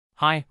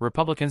Hi,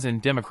 Republicans and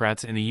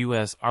Democrats in the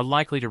U.S. are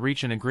likely to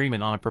reach an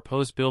agreement on a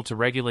proposed bill to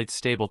regulate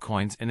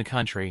stablecoins in the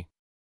country.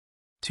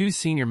 Two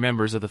senior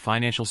members of the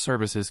Financial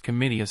Services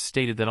Committee have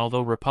stated that although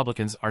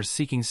Republicans are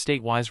seeking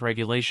statewide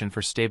regulation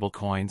for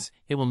stablecoins,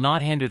 it will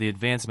not hinder the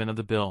advancement of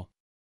the bill.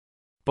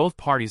 Both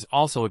parties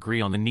also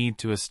agree on the need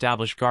to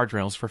establish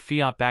guardrails for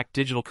fiat-backed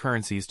digital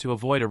currencies to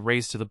avoid a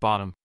race to the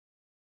bottom.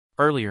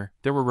 Earlier,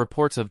 there were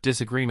reports of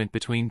disagreement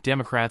between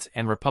Democrats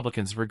and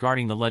Republicans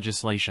regarding the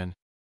legislation.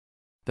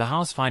 The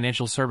House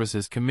Financial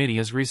Services Committee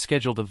has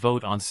rescheduled a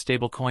vote on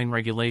stablecoin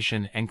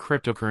regulation and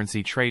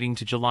cryptocurrency trading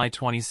to July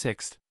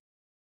 26.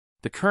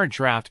 The current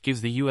draft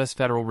gives the U.S.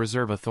 Federal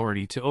Reserve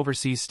Authority to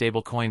oversee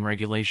stablecoin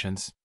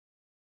regulations.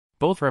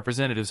 Both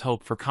representatives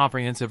hope for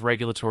comprehensive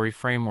regulatory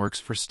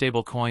frameworks for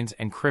stablecoins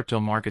and crypto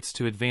markets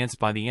to advance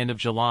by the end of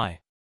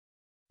July.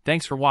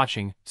 Thanks for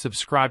watching,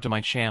 subscribe to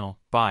my channel,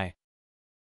 bye.